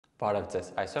Բարև ձեզ,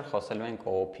 այսօր խոսելու ենք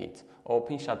OOP-ից։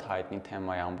 OOP-ին շատ հայտնի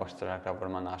թեմա է ամբողջ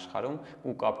ծրագրավորման աշխարհում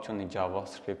ու կապ չունի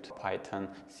JavaScript, Python,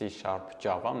 C#,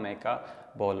 Java, մեկը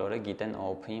բոլորը գիտեն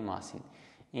OOP-ի մասին։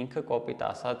 Ինքը կոպիտ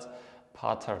ասած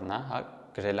pattern-ը,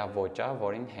 գրելավոճ է,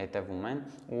 որին հետևում են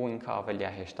ու ինքը ավելի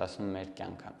է հեշտացնում մեր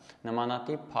կյանքը։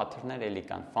 Նմանատիպ pattern-ներ էլի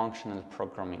կան, functional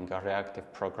programming-ը, reactive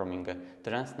programming-ը,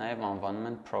 դրանց նաև անվանում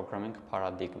են programming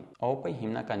paradigm։ OOP-ի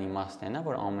հիմնական իմաստն է,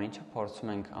 որ ամեն ինչը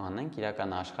փորձում ենք անենք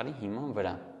իրական աշխարհի հիման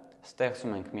վրա։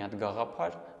 Ստեղծում ենք մի հատ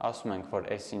գաղափար, ասում ենք, որ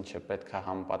այս ինչը պետք է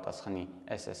համապատասխանի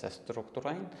SSS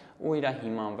ստրուկտուրային ու իր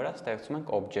հիման վրա ստեղծում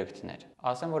ենք օբյեկտներ։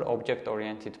 Ասեմ, որ object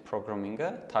oriented programming-ը,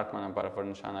 թարգմանաբար որ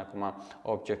նշանակում է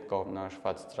օբյեկտ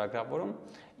կողմնորոշված ծրագրավորում,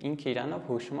 ինքը իրանով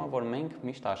հուշում է, որ մենք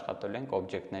միշտ աշխատելու ենք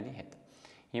օբյեկտների հետ։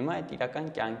 Հիմա այդ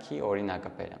իրական կյանքի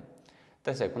օրինակը բերեմ։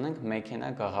 Տեսեք, ունենք մեքենա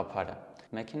գաղափարը։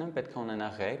 Մեքենան պետք է ունենա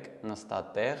ղեկ,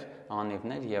 նստատեղ,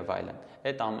 անիվներ եւ այլն։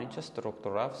 Այդ ամեն ինչը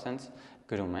ստրուկտուրով սենց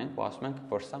գրում ենք ու ասում ենք,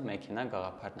 որ սա մեքենա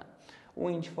գաղափարն է։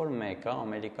 Ու ինչ որ մեկը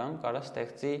Ամերիկայում կարա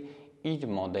ստեղծի իր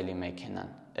մոդելի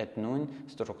մեքենան, այդ նույն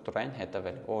ստրուկտուրային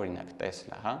հետևել, օրինակ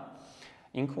Tesla, հա։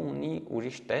 Ինքը ունի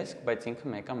ուրիշ տեսք, բայց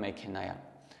ինքը մեկը մեքենա է։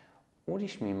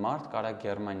 Ուրիշ մի մարդ կարա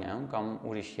Գերմանիայում կամ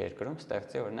ուրիշ երկրում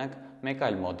ստեղծի օրինակ մեկ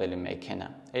այլ մոդելի մեքենա,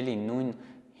 էլի նույն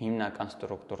հիմնական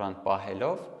ստրուկտուրան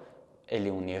պահելով,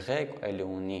 էլի ունի ղեկ, էլի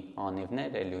ունի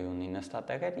անիվներ, էլի ունի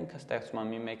նստատեղեր, ինքը ստեղծում է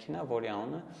մի մեքենա, որի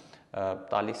անունը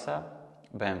տալիս է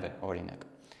BMW, օրինակ։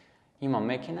 Հիմա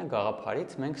մեքենա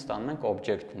գաղափարից մենք ստանում ենք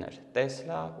օբյեկտներ,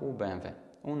 Tesla ու BMW,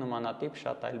 ու նմանատիպ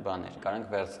շատ այլ բաներ։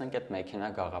 Կարանք վերցնենք այդ մեքենա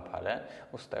գաղափարը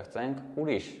ու ստեղծենք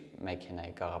ուրիշ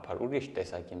մեքենայի գաղափար, ուրիշ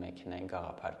տեսակի մեքենայի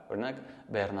գաղափար։ Օրինակ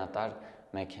բեռնատար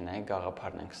մեքենայի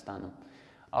գաղափարն ենք ստանում։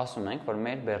 Ասում ենք, որ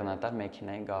մեր բեռնատար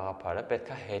մեքենայի գաղափարը պետք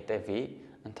է հետևի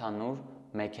ընդհանուր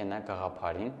մեքենա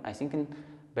գաղափարին, այսինքն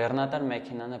բեռնատար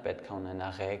մեքենանը պետք է ունենա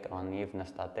ղեկ, անիվ,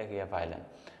 նստատեղ եւ այլն։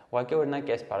 Ուղղակի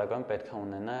օրինակ այս параգրաֆում պետք է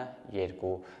ունենա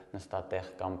 2 նստատեղ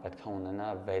կամ պետք է ունենա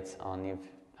 6 անիվ,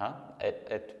 հա,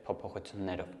 այդ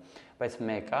փոփոխություններով։ Բայց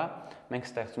մեկը մենք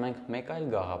ստեղծում ենք մեկ այլ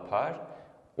գաղափար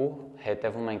ու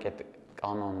հետևում ենք այդ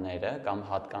կանոնները կամ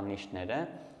հատկանիշները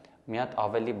մի հատ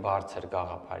ավելի բարձր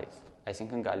գաղափարից։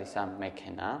 Այսինքն գալիս է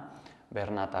մեքենա,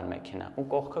 բեռնատար մեքենա ու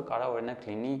կողքը կարա օրինակ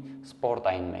լինի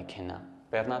սպորտային մեքենա։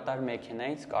 Բեռնատար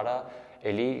մեքենայից կարա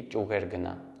էլի ճյուղեր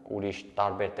գնա, ուրիշ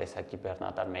տարբեր տեսակի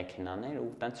բեռնատար մեքենաներ ու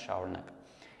տենց շարունակ։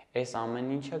 Այս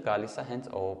ամեն ինչը գալիս է հենց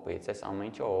OOP-ից, այս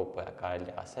ամեն ինչը OOP-ը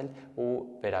կարելի ասել ու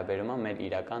վերաբերում է մեր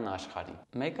իրական աշխարհին։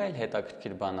 Մեկ այլ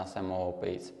հետաքրքիր բան ասեմ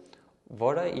OOP-ից,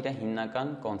 որը իր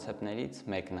հիմնական կոնցեպտներից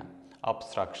մեկն է,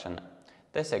 Abstraction-ը։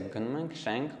 Տեսեք, գնում ենք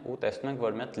շենք ու տեսնում ենք,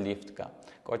 որ մի հատ լիֆտ կա։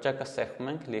 Կոճակը սեղմում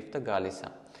ենք, լիֆտը գալիս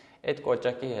է։ Այդ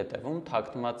կոճակի հետևում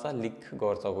թաքնված է լիք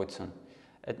գործողություն։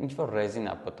 Այդ ինչ որ ռեզին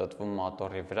է պտտվում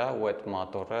մոտորի վրա ու այդ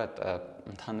մոտորը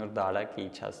ընդհանուր դարակը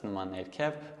իջացնում է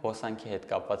ներքև, հոսանքի հետ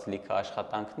կապված լիքը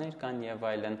աշխատանքներ կան եւ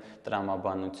այլն,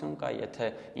 տրամաբանություն կա,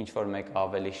 եթե ինչ որ մեկ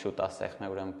ավելի շուտ է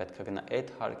սեղմել, ուրեմն պետք է գնա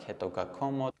այդ հարկ, հետո գա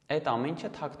կոմոդ։ Այդ ամեն ինչը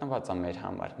թաքնված է մեր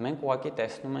համար։ Մենք ուղղակի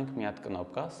տեսնում ենք մի հատ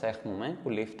կնոպկա, սեղմում ենք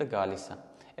ու լիֆտը գալիս է։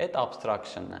 Այդ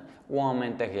abstraction-ն է ու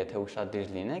ամենտեղ եթե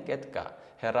ուշադիր լինեք, այդ կա։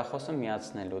 Հեռախոսը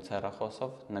միացնելուց,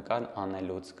 հեռախոսով նկար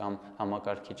անելուց կամ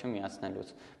համակարգիչը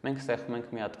միացնելուց։ Մենք սեղմում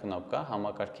ենք մի հատ կնոպկա,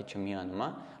 համակարգիչը միանում է,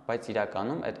 բայց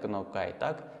իրականում այդ կնոպկայի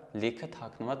տակ լիքը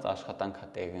թաքնված աշխատանք է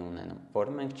տեղի ունենում,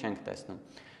 որը մենք չենք տեսնում։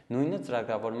 Նույնը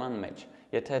ծրագրավորման մեջ։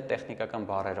 Եթե տեխնիկական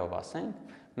բառերով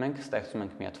ասենք, մենք ստեղծում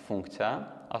ենք մի հատ ֆունկցիա,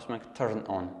 ասում ենք turn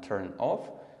on, turn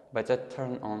off, բայց այդ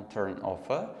turn on, turn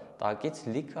off-ը տակից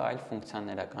լիքը այլ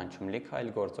ֆունկցիաներ է կանչում, լիքը այլ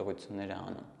գործողություններ է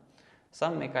անում։ Սա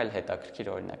մեկ այլ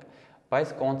հետաքրքիր օրինակ,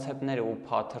 բայց կոնցեպտները ու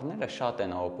pattern-ները շատ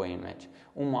են OOP-ի մեջ,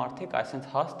 ու մարդիկ այսպես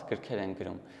հաստ գրքեր են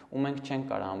գրում, ու մենք չենք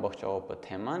կարող ամբողջ OOP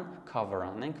թեման cover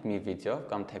անենք մի վիդեոով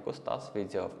կամ թեկուզ 10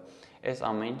 վիդեոով։ Այս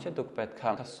ամեն ինչը դուք պետք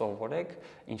է սովորեք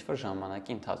ինչ-որ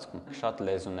ժամանակի ընթացքում։ Շատ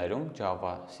լեզուներում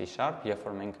Java, C#, երբ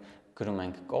որ մենք գրում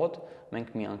ենք կոդ,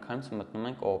 մենք միանգամից մտնում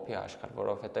ենք OOP-ի աշխարհ,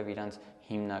 որովհետև իրանց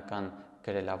հիմնական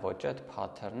գրելավոճը այդ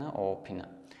pattern-ը OOP-ն է։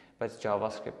 Բայց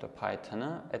JavaScript-ը, Python-ը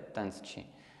այդ տենց չի։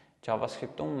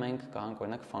 JavaScript-ում մենք կարող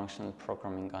օրինակ functional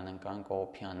programming անենք, կարող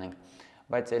OOP անենք,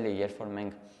 բայց էլի երբ որ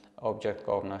մենք օբյեկտ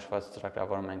կողմնորոշված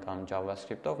ծրագրավորում ենք անում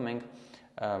JavaScript-ով, մենք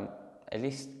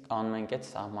էլի անում ենք այդ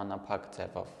սահմանափակ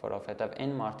ձևով, որովհետև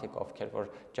այն մարդիկ, ովքեր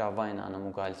որ Java-ն անում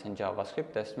ու գալիս են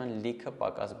JavaScript, տեսնում են լիքը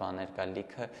պակաս բաներ կա,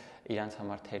 լիքը իրանց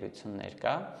համար թերություններ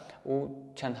կա ու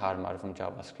չեն հարմարվում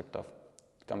JavaScript-ով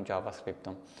կամ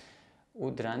JavaScript-ում։ Ու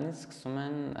դրանից սկսում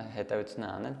են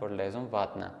հետևություններ անել, որ լեզուն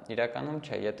վատն է։ Իրականում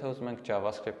չէ, եթե ուզում ենք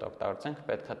JavaScript օգտագործենք,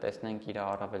 պետք է տեսնենք իր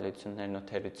առավելություններն ու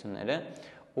թերությունները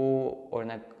ու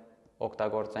օրինակ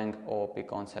օգտագործենք OOP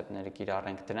կոնցեպտները,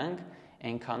 կիրառենք դրանք,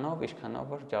 այնքանով,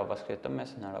 ինչքանով որ JavaScript-ը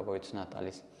մեզ հնարավորություն է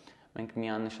տալիս։ Մենք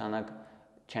միանշանակ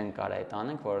չենք կարող այդ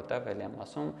անենք, որովհետև ելի եմ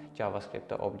ասում,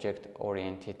 JavaScript-ը object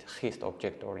oriented, խիստ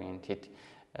object oriented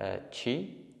չի,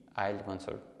 այլ ոնց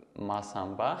որ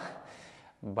մասամբ է,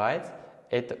 բայց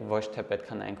այդ ոչ թե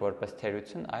պետք է նայենք որպես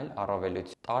թերություն, այլ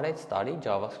առավելություն։ Տարեց տարի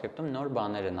JavaScript-ում նոր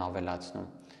բաներ են ավելացնում,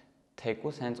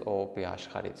 թեկուզ հենց OOP-ի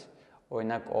աշխարհից։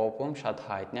 Օրինակ OOP-ում շատ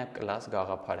հայտնի է class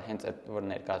գաղափարը, հենց այդ որ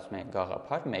ներկայացնում է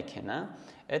գաղափար, մեքենա,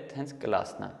 այդ հենց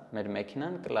class-ն է։ Մեր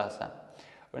մեքենան class է։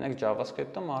 Օրինակ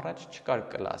JavaScript-ում առաջ չկար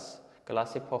class,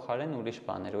 class-ի փոխարեն ուրիշ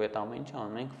բաներ, ու այդ ամեն ինչը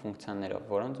անում ենք ֆունկցիաներով,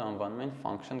 որոնց անվանում են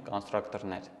function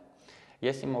constructor-ներ։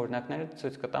 Ես իմ օրինակները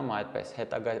ցույց կտամ այդպես,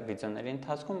 հետագա վիդեոների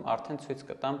ընթացքում արդեն ցույց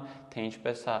կտամ, թե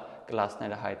ինչպես է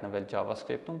class-ները հայտնվել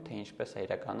JavaScript-ում, թե ինչպես է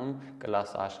իրականում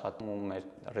class-ը աշխատում ու մեր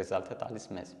result-ը տալիս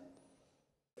մեզ։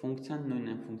 Ֆունկցիան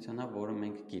նույնն է ֆունկցիան, որը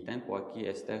մենք գիտենք, ուղղակի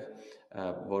այստեղ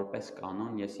որպես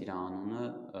կանոն ես իր անունը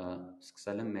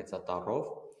սկսել եմ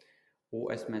մեծատառով, ու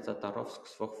այս մեծատառով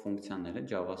սկսվող ֆունկցիաները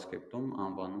JavaScript-ում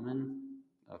անվանում են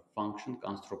function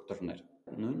constructor-ներ։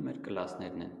 Նույն մեր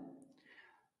class-ներն են։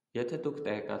 Եթե դուք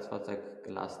տեղեկացված եք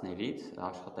class-ներից,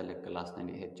 աշխատել եք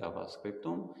class-ների հետ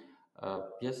JavaScript-ում,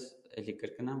 ես էլի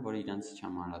կրկնամ, որ իրանց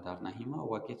չեմ անդրադառնա հիմա,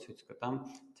 ուղղակի ցույց կտամ,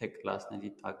 թե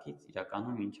class-ների տակից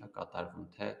իրականում ինչ է կատարվում,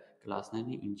 թե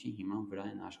class-ներն ինչի հիման վրա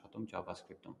են աշխատում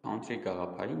JavaScript-ում։ Country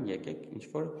գաղափարին եկեք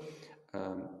ինչ-որ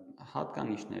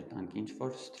հատկանիշներ տանք,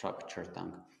 ինչ-որ structure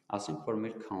տանք։ Ասենք, որ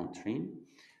մեր country-ին,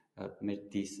 մեր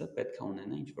this-ը պետք է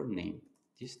ունենա ինչ-որ name։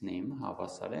 This name-ը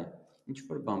հավասար է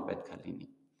ինչ-որ բան պետք է լինի։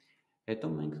 Հետո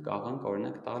մենք կաղանք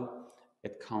օրինակ տալ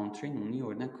այդ country-ն ունի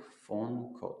օրինակ phone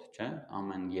code, չէ՞,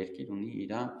 ամեն երկիր ունի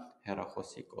իր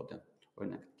հեռախոսի կոդը։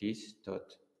 Օրինակ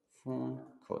this.phone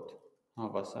code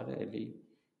հավասար է էլի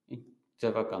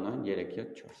ձևականորեն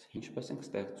 374։ Ինչպես ենք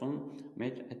ստեղծում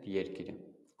մեր այդ երկիրը։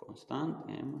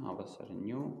 Constant m հավասար է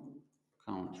new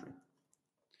country։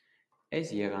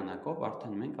 Այս եղանակով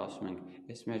արդեն մենք ասում ենք,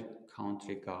 այս մեր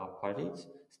country գաղափարից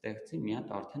ստեղծի մի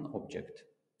հատ արդեն object,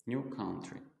 new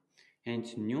country։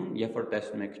 Հենց new-ն, երբ որ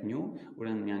տեսնում եք new,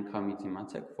 ուրեմն միանգամից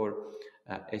իմացեք, որ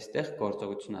այստեղ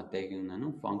գործողություն է տեղի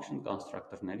ունենում function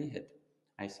constructor-ների հետ,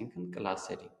 այսինքն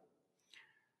class-երի։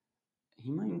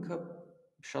 Հիմա ինքը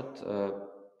շատ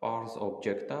պարզ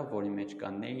օբյեկտ է, որի մեջ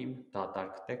կա name,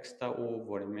 դատարկ տեքստ է ու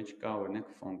որի մեջ կա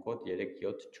օրինակ phone code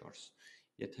 374։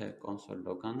 Եթե console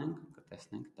log անենք,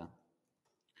 կտեսնենք դա։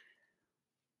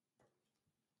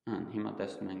 Հիմա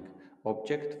տեսնում ենք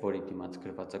object, որի դիմաց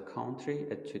գրված է country,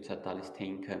 այդ ցույց է տալիս, թե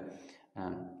ինքը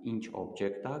ինչ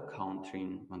object է,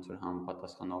 country-ին ոնց որ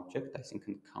համապատասխան object,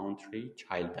 այսինքն country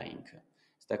child է ինքը։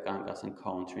 Այստեղ կարող ենք ասենք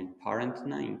country-ին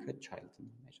parent-ն է, ինքը child-ն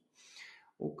է մեր։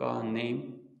 Ու կա name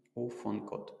ու phone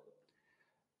code։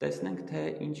 Տեսնենք, թե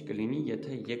ինչ կլինի,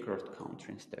 եթե երկրորդ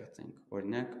country-ին ստեղծենք,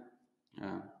 օրինակ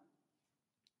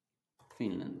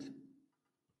Finland։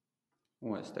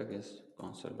 Ու այստեղ ես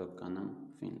console log կանեմ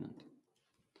Finland։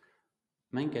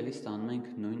 Մենք էլի ստանում ենք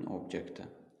նույն օբյեկտը։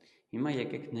 Հիմա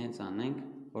եկեք նենց անենք,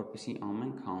 որպեսզի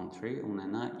ամեն country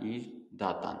ունենա իր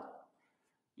դատան։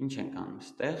 Ինչ ենք անում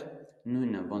ստեղ,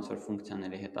 նույնը ոնց որ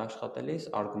ֆունկցիաների հետ աշխատելիս,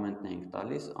 արգումենտներ ենք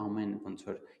տալիս, ամեն ոնց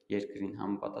որ երկրին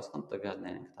համապատասխան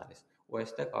տվյալներ ենք տալիս։ Ու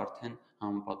այստեղ արդեն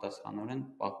համապատասխանորեն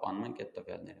պահպանում ենք այդ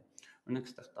տվյալները։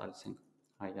 Օրինակ այստեղ տալիս ենք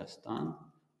Հայաստան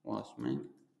ու ասում ենք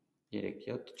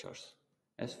 374։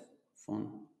 Այս phone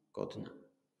կոդն է։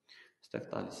 Այստեղ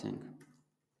տալիս ենք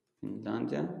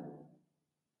Ֆինլանդիա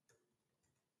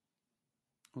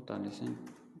ու տալիս ենք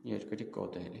երկրի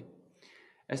կոդը էլի։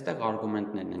 Այստեղ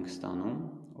արգումենտներն ենք ստանում,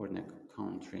 օրինակ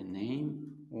country name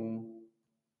ու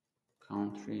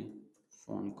country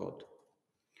phone code։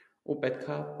 Ու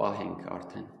պետքա պահենք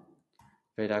արդեն։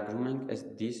 Վերագրում ենք այս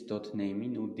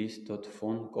this.name-ին ու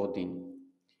this.phone code-ին։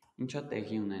 Ինչա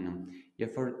տեղի ունենում։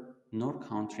 Երբ որ նոր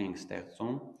country ենք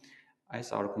ստեղծում,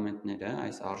 այս արգումենտները,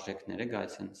 այս արժեքները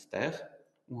գալիս են ստեղ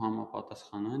ու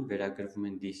համապատասխանորեն վերագրվում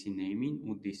են this-ի name-ին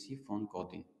ու this-ի phone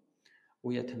code-ին։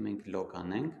 Ու եթե մենք log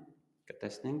անենք,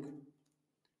 կտեսնենք,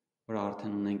 որ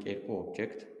արդեն ունենք երկու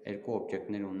օբյեկտ, երկու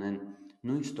օբյեկտներ ունեն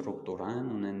նույն ստրուկտուրան,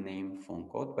 ունեն name, phone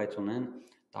code, բայց ունեն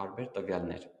տարբեր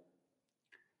տվյալներ։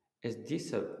 Այս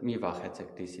this-ը մի վախեցեք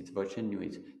this-ից, ոչ թե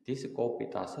new-ից։ This-ը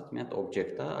կոպիտ ասած մի հատ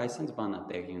օբյեկտ է, այսինքն բան է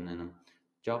տեղի ունենում։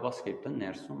 JavaScript-ը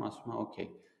ներսում ասում է, OK,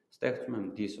 ստեղծում եմ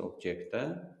this օբյեկտը,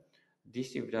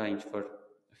 this-ի վրա ինչ-որ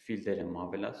ֆիլդեր եմ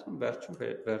ավելացնում, վերջում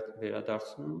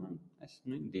վերադարձնում եմ այս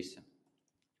նույն this-ը։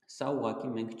 Սա ուղղակի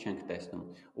մենք չենք տեսնում,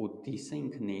 ու this-ը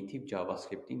ինքը native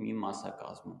JavaScript-ի մի մաս է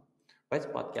կազմում։ Բայց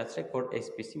պատկերացրեք, որ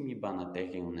այսպիսի մի բան է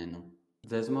տեղի ունենում։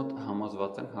 Ձեզ մոտ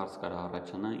համոզված եմ հարց կարող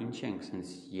առաջանա, ինչի ենք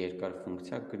սենց երկար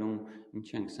ֆունկցիա գրում,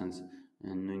 ինչի ենք սենց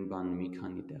նույն բանը մի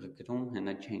քանի տեղ գրում,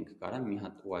 հենա չենք կարա մի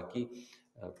հատ ուղակի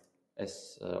այս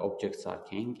object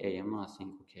սարքենք, am-ը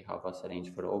ասենք, okay, հավասար է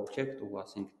ինչ-որ object ու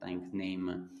ասենք տանք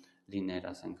name-ը լիներ,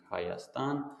 ասենք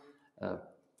Հայաստան,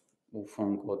 ու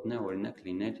phone code-ն է օրինակ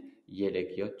լիներ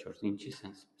 374, ինչի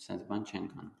sense բան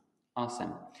չենք անում։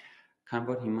 Ասեմ, քան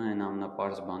որ հիմա այն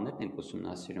ամենապարզ բաներն ենք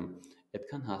ուսումնասիրում,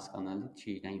 այդքան հասկանալի չի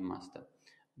իր իմաստը,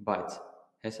 բայց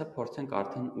հեսա փորձենք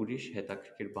արդեն ուրիշ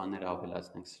հետաքրքիր բաներ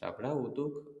ավելացնենք սրա վրա ու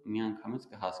դուք միանգամից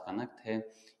կհասկանաք, թե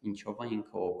ինչով է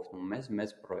ինքը օգնում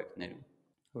մեծ պրոյեկտներում։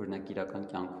 Օրինակ իրական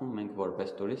կյանքում մենք որպես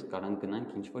տուրիստ կարանք գնանք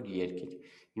ինչ-որ երկիր։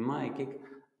 Հիմա եկեք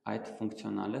այդ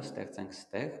ֆունկցիոնալը ստեղծենք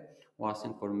ստեղ ու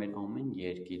ասենք, որ մեր ամեն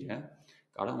երկիրը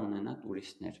կարա ունենա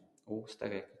տուրիստներ ու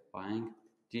ստեղ եկեք պահենք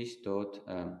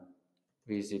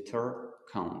this.visitor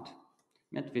count։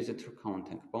 Մի հատ visitor count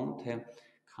ենք պահում, թե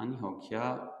քանի հոգի է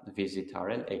visit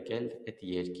արել, եկել այդ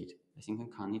երկիր, այսինքն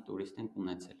քանի տուրիստ ենք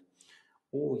ունեցել։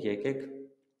 Ու եկեք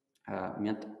մի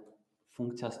հատ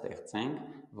ֆունկցիա ստեղծենք,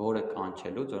 որը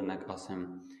կանչելուց, օրինակ ասեմ,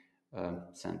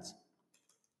 sense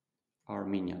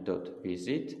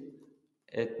armenia.visit,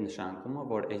 այդ նշանակում է,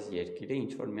 որ այս երկիրը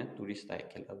ինչ-որ մի հատ տուրիստ է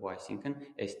եկել, ու այսինքն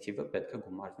այս թիվը պետք է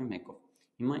գումարվի մեկով։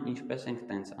 Հիմա ինչպես ենք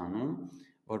տենց անում,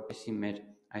 որպեսզի մեր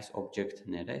այս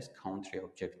օբյեկտները, այս country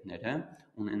օբյեկտները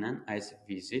ունենան այս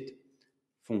visit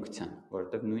ֆունկցիան,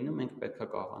 որովհետև նույնը մենք պետք է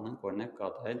կարողանանք օրինակ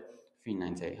կատարել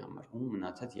Ֆինլանդիայի համար ու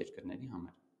մնացած երկրների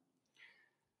համար։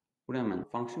 Ուրեմն,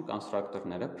 function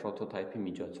կոնստրուկտորները prototype-ի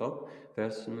միջոցով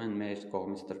վերցնում են մեր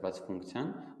կողմից տրված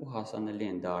ֆունկցիան ու հասանելի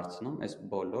են դարձնում այս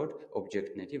բոլոր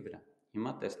օբյեկտների վրա։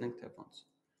 Հիմա տեսնենք թե ոնց։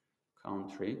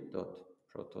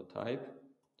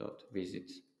 country.prototype.visit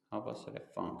հավասար է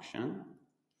function,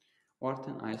 ու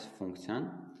արդեն այս ֆունկցիան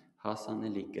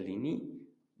հասանելի կլինի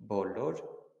բոլոր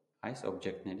այս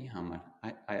օբյեկտների համար,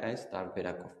 այս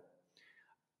տարբերակով։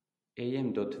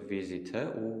 am.visit-ը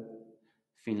ու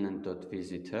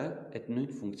finland.visit-ը այդ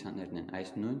նույն ֆունկցիաներն են,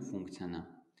 այս նույն ֆունկցիան է,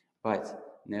 բայց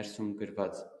ներսում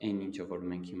գրված այն ինչը, որ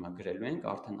մենք հիմա գրելու ենք,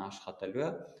 արդեն աշխատելու է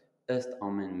ըստ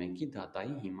ամեն մեկի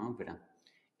դատայի հիման վրա։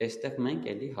 Այստեղ մենք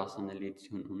էլի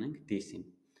հասանելիություն ունենք this-ին,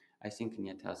 այսինքն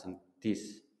եթե ասենք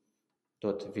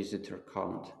this.visitor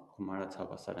count գումարած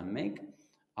հավասար է 1,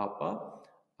 ապա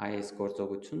այս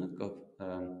գործողությունը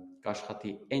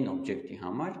կաշխատի այն օբյեկտի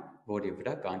համար, որի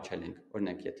վրա կանչել ենք։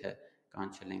 Օրինակ, եթե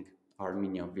կանչել ենք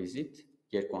Armenia visit,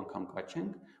 երկու անգամ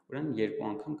կանչենք, ուրեմն երկու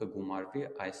անգամ կգումարվի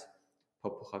այս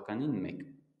փոփոխականին 1։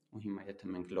 Ու հիմա եթե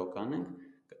մենք log անենք,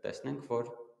 կտեսնենք, որ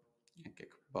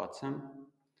եկեք բացեմ,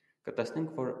 կտեսնենք,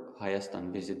 որ Հայաստան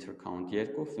visitor count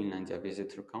 2, Ֆինլանդիա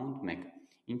visitor count 1։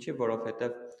 Ինչի, որովհետև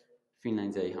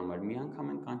Ֆինլանդիայի համար մի անգամ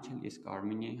ենք կանչել, իսկ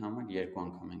Արմենիայի համար երկու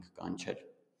անգամ ենք կանչել։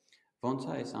 Ոնց է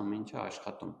այս ամեն ինչը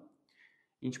աշխատում։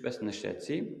 Ինչպես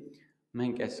նշեցի,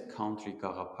 մենք այս country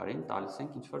գաղափարին տալիս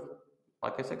ենք ինչ-որ,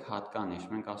 պատկերացրեք հատկանիշ,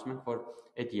 մենք ասում ենք, որ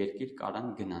այդ երկիր կարան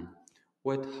գնան։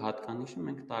 Ու այդ հատկանիշը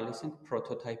մենք տալիս ենք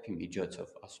prototype-ի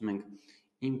միջոցով, ասում ենք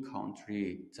իմ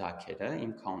country-ի ձագերը,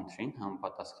 իմ country-ին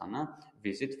համապատասխանա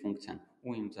visit ֆունկցիան,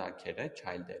 ու իմ ձագերը,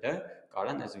 child-երը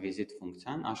կարան այս visit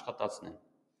ֆունկցիան աշխատացնեն։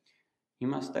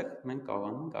 Հիմա ստեղ մենք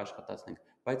կարողանում ենք աշխատացնենք,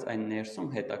 բայց այն ներսում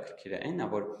հետաքրքիրը այն է,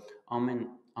 որ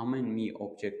ամեն մի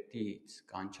օբյեկտից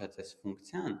կանչած այս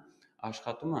ֆունկցիան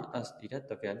աշխատում է ըստ իր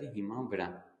տվյալի հիման վրա,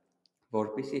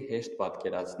 որպեսզի հեշտ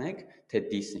պատկերացնեք, թե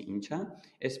this-ը ինչ է,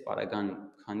 այս պարագան,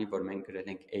 քանի որ մենք գրել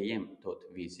ենք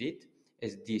am.visit,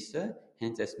 այս this-ը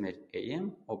հենց այս մեր am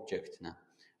օբյեկտն է,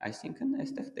 այսինքն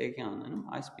այստեղ տեղի ունենում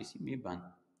այսպիսի մի բան,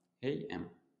 am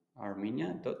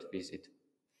armenia.visit,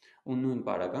 ու նույն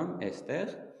պարագան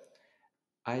այստեղ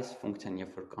այս ֆունկցիան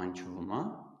երբ որ կանչվում է,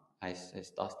 այս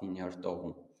 19-րդ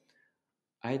տողում,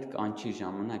 այդ կանչի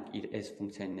ժամանակ իր այս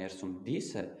ֆունկցիայի ներսում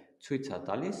this-ը ցույց է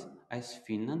տալիս այս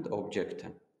Finland օբյեկտը։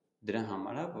 Դրա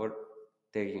համար է, որ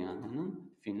տեղի ունենում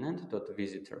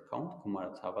finland.visitor count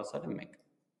գումարած հավասար է 1։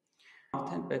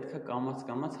 Արդեն պետք է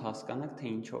կամաց հասկանաք,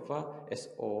 թե ինչով է այս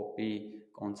OOP-ի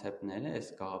կոնցեպտները, այս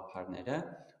գաղափարները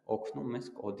օգնում մեզ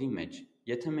կոդի մեջ։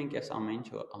 Եթե մենք այս ամեն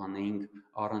ինչը անեինք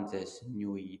առանց այս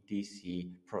new-ի, this-ի,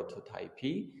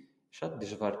 prototype-ի, շատ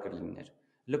դժվար կլիներ։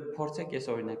 Փորձեք այս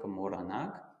օրինակը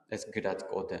մոռանաք, այս գրած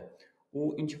կոդը,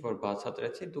 ու ինչ որ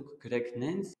բացատրեցի, դուք գրեք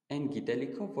նենց այն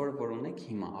գիտելիքով, որ ունեք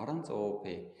հիմա, առանց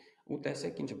OOP-ի, ու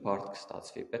տեսեք ինչ բարդ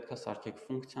կստացվի։ Պետք է սարքեք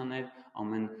ֆունկցիաներ,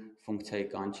 ամեն ֆունկցիայի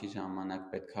կանչի ժամանակ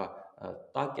պետք է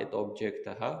տակ այդ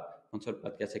օբյեկտը, հա, ոնց որ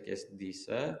պատկերացեք այս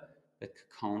this-ը, պետք է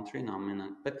country-ն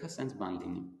պետք է sense բան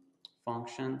լինի։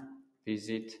 Function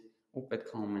visit ու պետք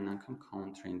է ամեն անգամ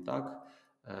country-ն տակ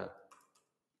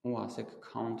ու ասեք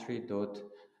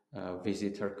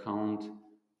country.visitor count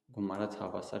գումարած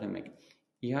հավասար է 1։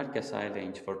 Իհարկե սա էլ է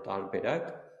ինչ որ տարբերակ,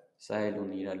 Սա էլ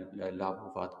ունի իր լավ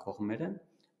ու վատ կողմերը,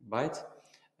 բայց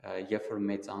երբ որ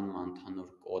մեծանում է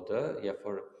ընդհանուր կոդը, երբ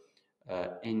որ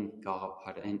այն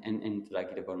գաղափարը, այն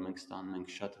ծրագիրը, որ մենք ստանում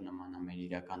ենք, շատ նման է մեր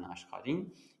իրական աշխարհին,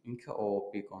 ինքը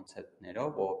OOP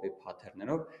կոնցեպտներով, OOP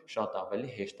փաթերներով շատ ավելի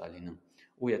հեշտ է լինում։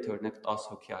 Ու եթե օրինակ 10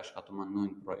 հոգի աշխատում են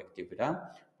նույն պրոյեկտի վրա,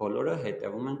 բոլորը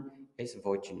հետևում են այս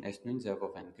ոճին, այս նույն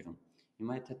ձևով են գրում։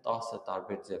 Հիմա եթե 10-ը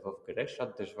տարբեր ձևով գրեր,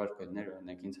 շատ դժվար կլիներ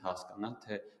օրինակ ինձ հասկանալ,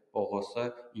 թե Պողոսը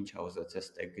ինչ է ուզեցել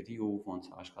ստեղ գրի ու ոնց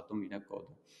է աշխատում իր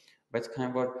կոդը։ Բայց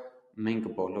քանի որ մենք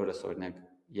բոլորս օրինակ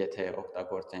եթե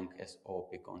օգտագործենք այս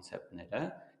OOP կոնցեպտները,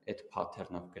 այդ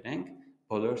pattern-ով գրենք,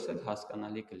 բոլորս էլ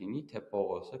հասկանալի կլինի, թե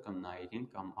Պողոսը կամ Նաիրին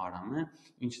կամ Արամը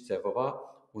ինչ ձևով է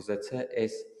ուզեցել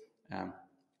այս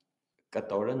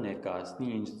կտորը ներկայացնի,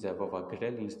 ինչ ձևով է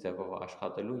գրել, ինչ ձևով է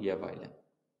աշխատելու եւ այլն։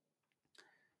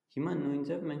 Հիմա նույն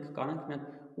ձև մենք կարող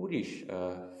ենք ուրիշ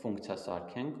ֆունկցիա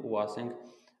սարքենք ու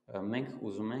ասենք մենք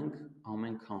ուզում ենք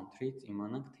ամեն country-ից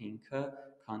իմանանք, թե ինքը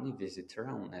քանի visitor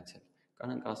է ունեցել։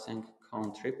 Կարող ասենք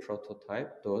country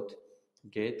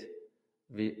prototype.get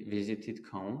visited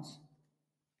counts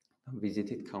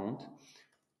visited count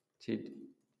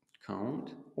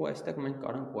ու այստեղ մենք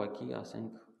կարող ենք ուղղակի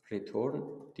ասենք return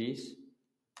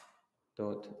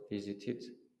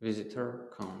this.visitor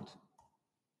count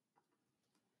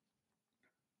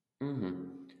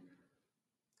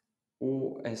ու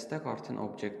այստեղ արդեն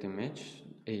օբյեկտի մեջ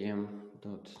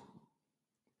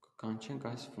am.կանչենք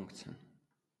այս ֆունկցիան։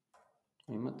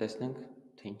 Հիմա տեսնենք,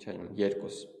 թե ինչ է լինում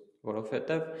 2,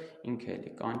 որովհետև ինքը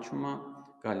էլի կանչում է,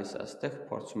 գալիս է այստեղ,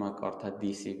 փորձում է կարդալ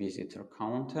DC visitor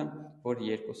count-ը, որ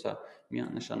 2-ը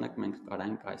միանշանակ մենք կարող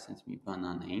ենք այսպես մի բան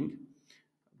անենք,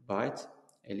 բայց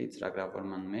էլի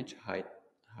ծրագրավորման մեջ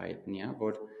հայտնի է,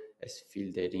 որ այս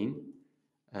ֆիլդերին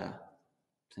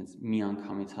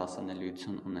միանգամից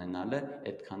հասանելիություն ունենալը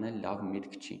այդքան էլ լավ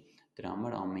միտք չի։ Դրա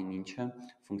համար ամեն ինչը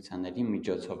ֆունկցիաների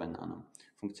միջոցով են անում։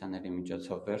 Ֆունկցիաների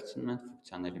միջոցով վերցնում են,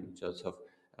 ֆունկցիաների միջոցով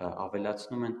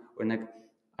ավելացնում են, օրինակ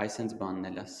այսպես բանն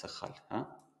էլ է սխալ, հա։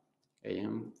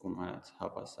 Am գումարած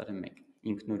հավասար է 1։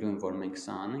 Ինքնուրույն որ մենք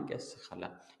սա անենք, այս սխալ է։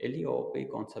 Էլի OOP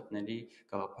կոնցեպտների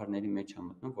գաղափարների մեջ է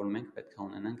մտնում, որ մենք պետք է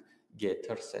ունենանք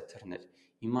getter setter-ներ։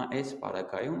 Հիմա այս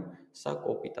պարագայում սա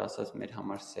կոպիտ ասած մեր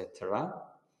համար setter է,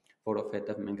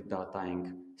 որովհետև մենք data ենք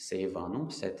save անում,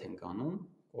 set ենք անում,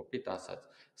 կոպիտ ասած։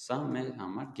 Սա մեր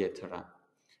համար getter է,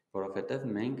 որովհետև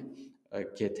մենք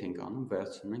get ենք անում,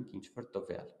 վերցնում ենք ինչ-որ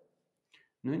տվյալ։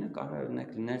 Նույնը կարող է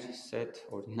օրինակ լիներ set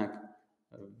օրինակ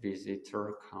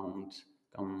visitor count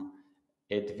կամ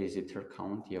add visitor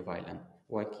count եւ այլն։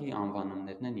 Ուղղակի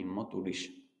անվանումներն են իմ մոտ ուրիշ։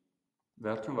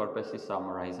 Վերջում որպեսզի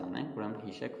summarize անենք, ուրեմն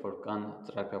հիշեք, որ կան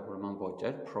ծրագրավորման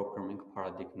ոճեր, programming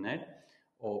paradigm-ներ,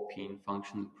 OOP-ին,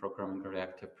 functional programming,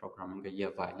 reactive programming-ը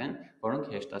եւ այլն,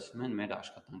 որոնք հեշտացնում են մեր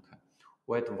աշխատանքը։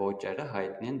 Ու այդ ոճերը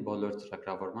հայտնի են բոլոր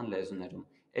ծրագրավորման լեզուներում։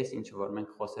 Այս ինչը որ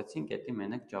մենք խոսեցինք, դա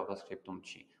մենակ JavaScript-ում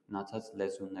չի, մնացած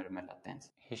լեզուներում էլ է տենց։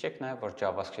 Հիշեք նաև, որ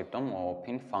JavaScript-ում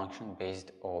OOP-ին function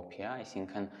based OOP է,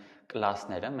 այսինքն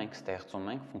կլասները մենք ստեղծում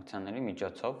ենք ֆունկցիաների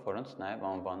միջոցով, որոնց նաև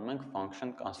անվանում ենք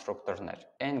function constructor-ներ։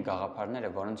 Այն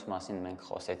գաղափարները, որոնց մասին մենք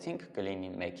խոսեցինք, կլինի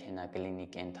մեքենա, կլինի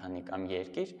կենդանի կամ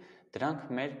երկիր, դրանք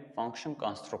մեր function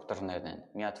constructor-ներն են։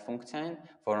 Մի հատ ֆունկցիա են,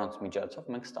 որոնց միջոցով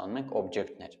մենք ստանում ենք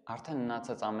օբյեկտներ։ Արդեն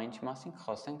մնացած ամեն ինչի մասին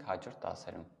խոսենք հաջորդ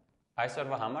դասերում։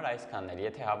 Այսօրվա համար այսքանն էր։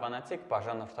 Եթե հավանացիք,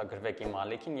 բաժանորդագրվեք իմ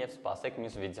ալիքին եւ սպասեք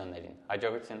մյուս վիդեոներին։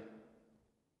 Հաջողություն։